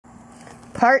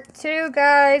Part 2,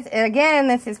 guys. Again,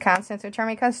 this is Constance with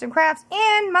Charming Custom Crafts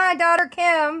and my daughter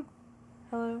Kim.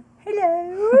 Hello.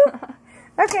 Hello.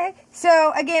 Okay,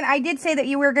 so again, I did say that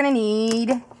you were going to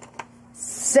need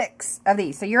 6 of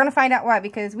these. So you're going to find out why,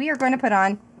 because we are going to put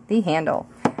on the handle.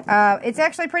 It's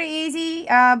actually pretty easy,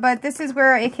 but this is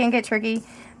where it can get tricky.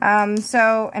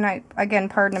 And again,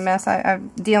 pardon the mess, I'm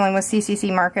dealing with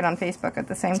CCC Market on Facebook at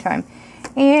the same time.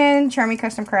 And Charming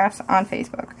Custom Crafts on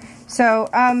Facebook. So,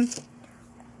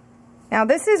 now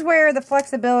this is where the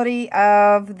flexibility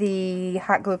of the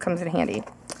hot glue comes in handy.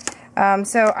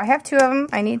 So I have 2 of them.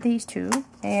 I need these 2.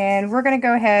 And we're going to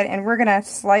go ahead and we're going to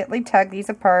slightly tug these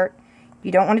apart.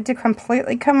 You don't want it to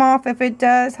completely come off. If it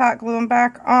does, hot glue them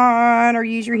back on or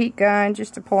use your heat gun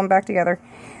just to pull them back together.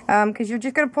 Because you're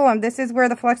just going to pull them. This is where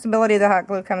the flexibility of the hot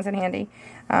glue comes in handy.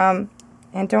 And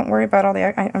don't worry about all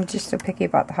the... I'm just so picky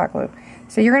about the hot glue.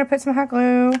 So you're going to put some hot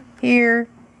glue here.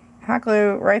 Hot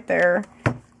glue right there.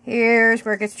 Here's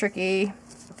where it gets tricky.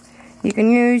 You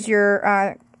can use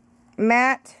your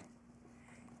mat.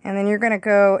 And then you're going to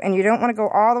go, and you don't want to go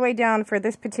all the way down for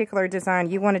this particular design.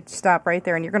 You want to stop right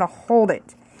there, and you're going to hold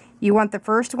it. You want the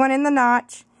first one in the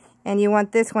notch, and you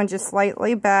want this one just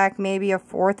slightly back, maybe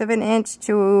 1/4 of an inch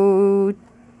to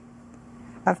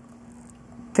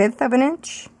 1/5 of an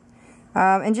inch.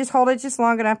 And just hold it just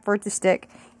long enough for it to stick.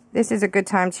 This is a good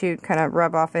time to kind of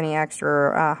rub off any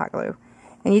extra hot glue.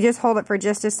 And you just hold it for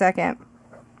just a second.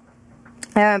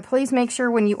 Please make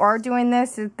sure when you are doing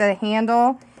this that the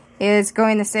handle is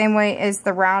going the same way as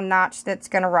the round notch that's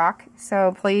going to rock.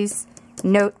 So please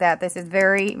note that. This is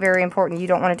very, very important. You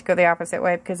don't want it to go the opposite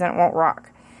way because then it won't rock.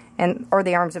 Or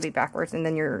the arms will be backwards and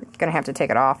then you're going to have to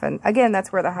take it off. And again,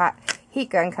 that's where the hot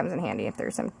heat gun comes in handy. If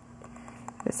there's some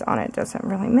this on it, doesn't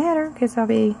really matter because I'll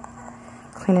be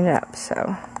cleaning it up.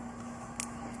 So,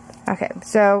 okay,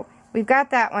 so we've got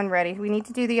that one ready. We need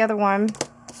to do the other one.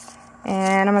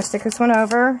 And I'm going to stick this one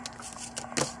over.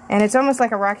 And it's almost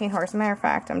like a rocking horse. As a matter of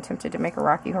fact, I'm tempted to make a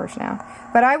rocking horse now.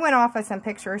 But I went off of some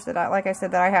pictures that, like I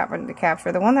said, that I happened to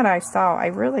capture. The one that I saw, I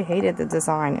really hated the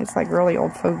design. It's like really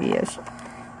old fogey-ish.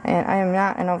 And I am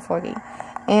not an old fogey.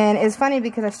 And it's funny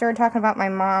because I started talking about my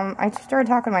mom. I started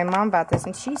talking to my mom about this,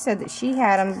 and she said that she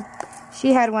had them.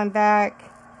 She had one back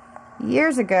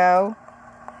years ago.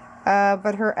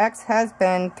 But her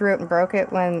ex-husband threw it and broke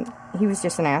it when he was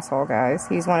just an asshole, guys.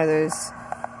 He's one of those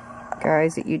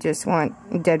guys that you just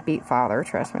want deadbeat father,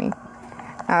 trust me.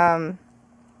 Yeah,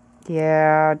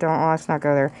 let's not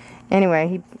go there.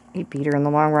 Anyway, he beat her in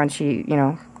the long run. She, you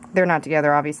know, they're not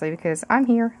together, obviously, because I'm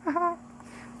here.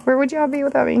 Where would y'all be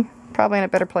without me? Probably in a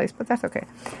better place, but that's okay.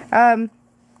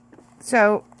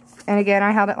 So, and again,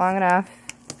 I held it long enough.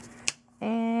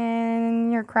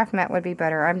 And your craft mat would be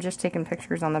better. I'm just taking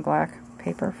pictures on the black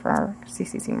paper for our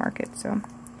CCC Market, so...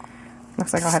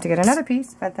 Looks like I'll have to get another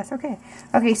piece, but that's okay.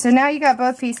 Okay, so now you got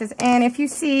both pieces, and if you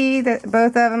see that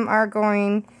both of them are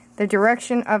going the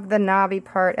direction of the knobby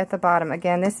part at the bottom.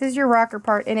 Again, this is your rocker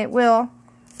part, and it will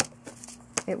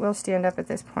stand up at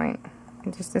this point.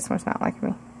 And just this one's not like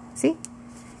me. See?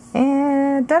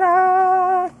 And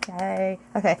ta-da! Okay.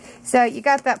 Okay, so you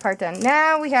got that part done.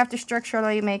 Now we have to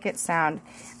structurally make it sound.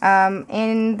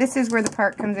 And this is where the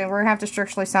part comes in. We're going to have to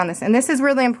structurally sound this. And this is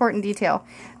really important detail.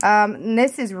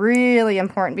 This is really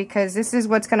important because this is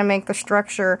what's going to make the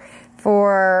structure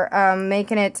for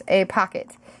making it a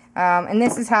pocket. And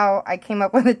this is how I came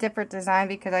up with a different design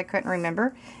because I couldn't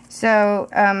remember. So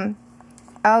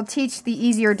I'll teach the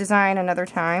easier design another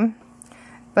time.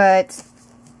 But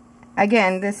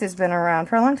again, this has been around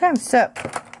for a long time. So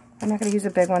I'm not going to use a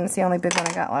big one. It's the only big one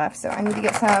I got left. So I need to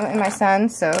get some in my son,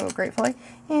 so gratefully.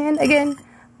 And again,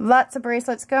 lots of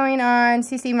bracelets going on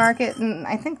CCC Market. And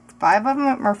I think 5 of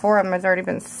them or 4 of them has already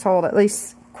been sold, at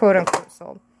least quote-unquote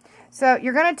sold. So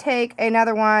you're going to take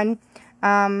another one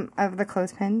of the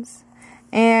clothespins.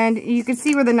 And you can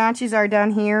see where the notches are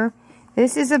down here.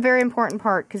 This is a very important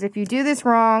part because if you do this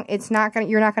wrong, you're not going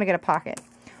to get a pocket.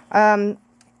 And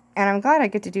I'm glad I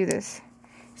get to do this.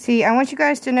 See, I want you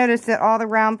guys to notice that all the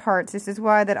round parts, this is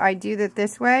why that I do that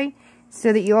this way,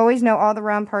 so that you always know all the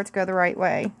round parts go the right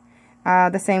way,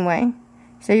 the same way.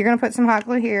 So you're going to put some hot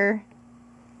glue here,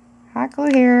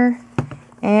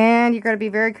 and you're going to be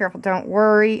very careful. Don't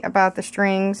worry about the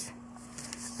strings.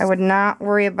 I would not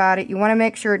worry about it. You want to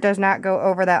make sure it does not go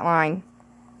over that line.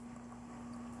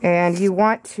 And you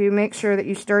want to make sure that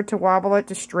you start to wobble it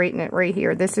to straighten it right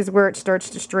here. This is where it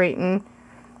starts to straighten,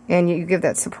 and you give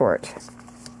that support.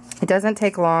 It doesn't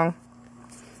take long.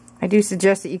 I do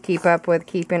suggest that you keep up with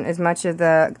keeping as much of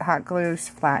the hot glue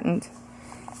flattened.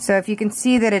 So if you can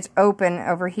see that it's open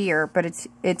over here, but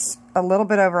it's a little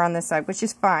bit over on this side, which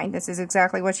is fine. This is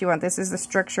exactly what you want. This is the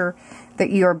structure that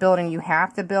you are building. You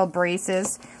have to build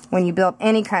braces when you build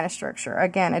any kind of structure.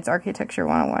 Again, it's Architecture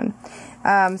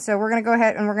 101. So we're going to go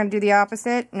ahead and we're going to do the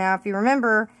opposite. Now, if you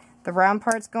remember, the round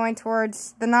part's going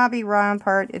towards the knobby round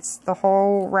part. It's the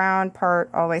whole round part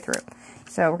all the way through.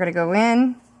 So we're going to go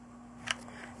in.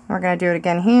 We're going to do it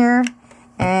again here.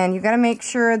 And you got to make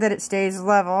sure that it stays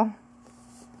level.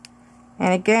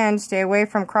 And again, stay away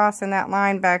from crossing that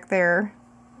line back there,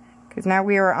 because now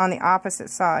we are on the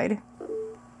opposite side.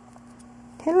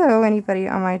 Hello, anybody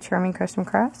on my Charming Custom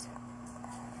Crafts?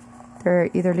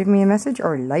 They're either leaving me a message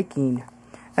or liking.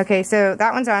 Okay, so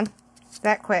that one's on.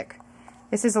 That quick.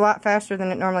 This is a lot faster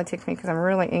than it normally takes me, because I'm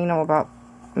really anal about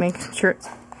making sure it's,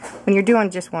 when you're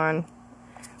doing just one.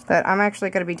 But I'm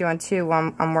actually going to be doing two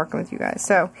while I'm working with you guys.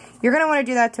 So you're going to want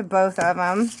to do that to both of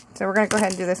them. So we're going to go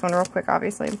ahead and do this one real quick,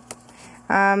 obviously.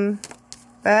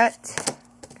 But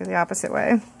go the opposite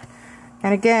way.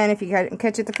 And again, if you didn't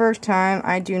catch it the first time,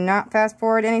 I do not fast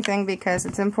forward anything because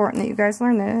it's important that you guys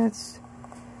learn this.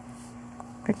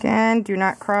 Again, do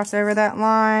not cross over that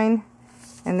line.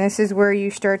 And this is where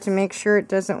you start to make sure it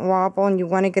doesn't wobble, and you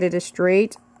want to get it as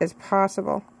straight as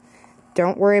possible.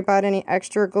 Don't worry about any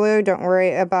extra glue. Don't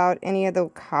worry about any of the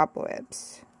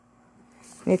cobwebs.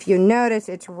 And if you notice,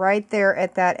 it's right there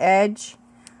at that edge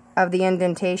of the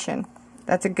indentation.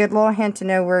 That's a good little hint to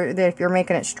know where that if you're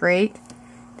making it straight,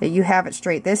 that you have it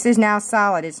straight. This is now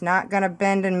solid. It's not going to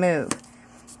bend and move.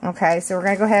 Okay, so we're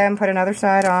going to go ahead and put another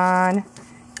side on.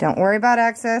 Don't worry about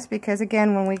excess, because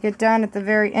again, when we get done at the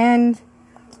very end,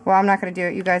 well, I'm not going to do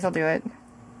it. You guys will do it.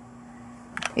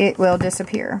 It will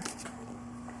disappear.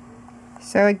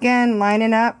 So again,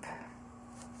 lining up,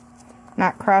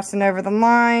 not crossing over the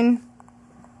line.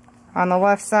 On the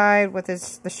left side with the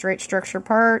straight structure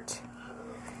part,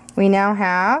 we now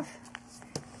have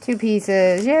two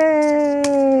pieces.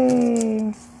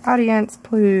 Yay! Audience,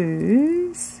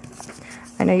 please.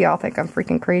 I know y'all think I'm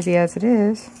freaking crazy as it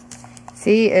is.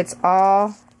 See, it's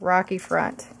all rocky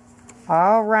front.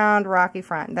 All round rocky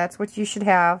front. That's what you should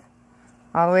have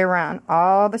all the way around.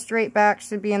 All the straight back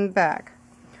should be in the back.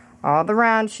 All the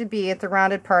round should be at the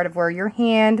rounded part of where your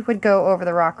hand would go over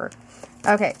the rocker.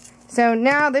 Okay, so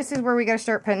now this is where we got to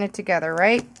start putting it together,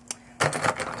 right?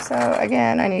 So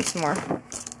again, I need some more.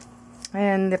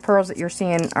 And the pearls that you're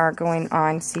seeing are going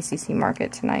on CCC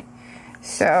Market tonight.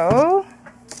 So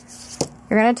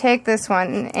you're going to take this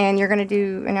one and you're going to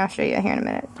do, and I'll show you here in a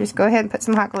minute. Just go ahead and put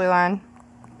some hot glue on.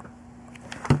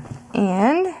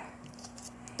 And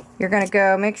you're going to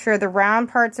go make sure the round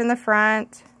part's in the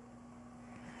front.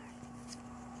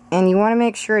 And you want to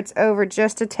make sure it's over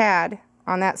just a tad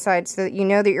on that side so that you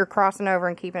know that you're crossing over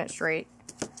and keeping it straight.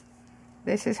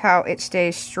 This is how it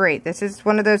stays straight. This is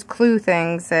one of those clue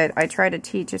things that I try to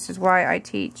teach. This is why I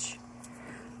teach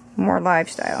more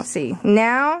lifestyle. See,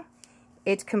 now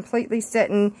it's completely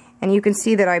sitting, and you can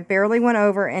see that I barely went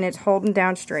over and it's holding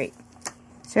down straight.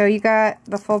 So you got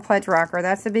the full pledge rocker.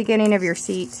 That's the beginning of your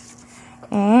seat.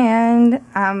 And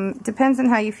depends on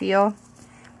how you feel,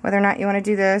 whether or not you want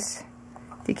to do this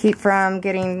to keep from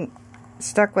getting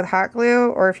stuck with hot glue,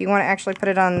 or if you want to actually put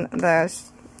it on the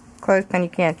clothespin, you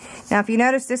can. Now if you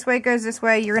notice this way goes this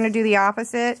way, you're going to do the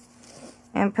opposite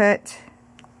and put,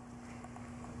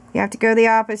 you have to go the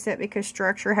opposite because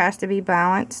structure has to be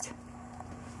balanced.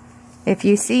 If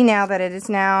you see now that it is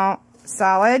now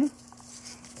solid,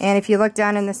 and if you look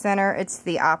down in the center, it's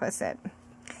the opposite.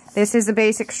 This is the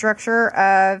basic structure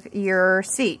of your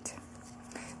seat.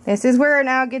 This is where it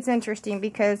now gets interesting,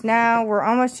 because now we're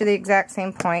almost to the exact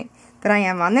same point that I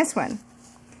am on this one.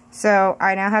 So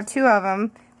I now have two of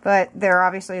them, but there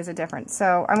obviously is a difference.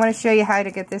 So I'm going to show you how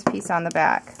to get this piece on the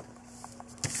back.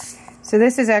 So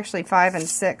this is actually 5 and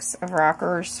 6 of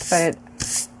rockers, but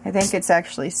I think it's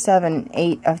actually 7,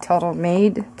 8 of total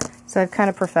made. So I've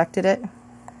kind of perfected it.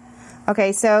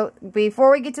 Okay, so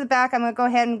before we get to the back, I'm going to go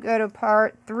ahead and go to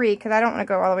part 3, because I don't want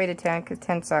to go all the way to 10, because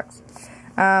 10 sucks.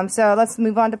 So let's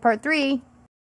move on to part 3.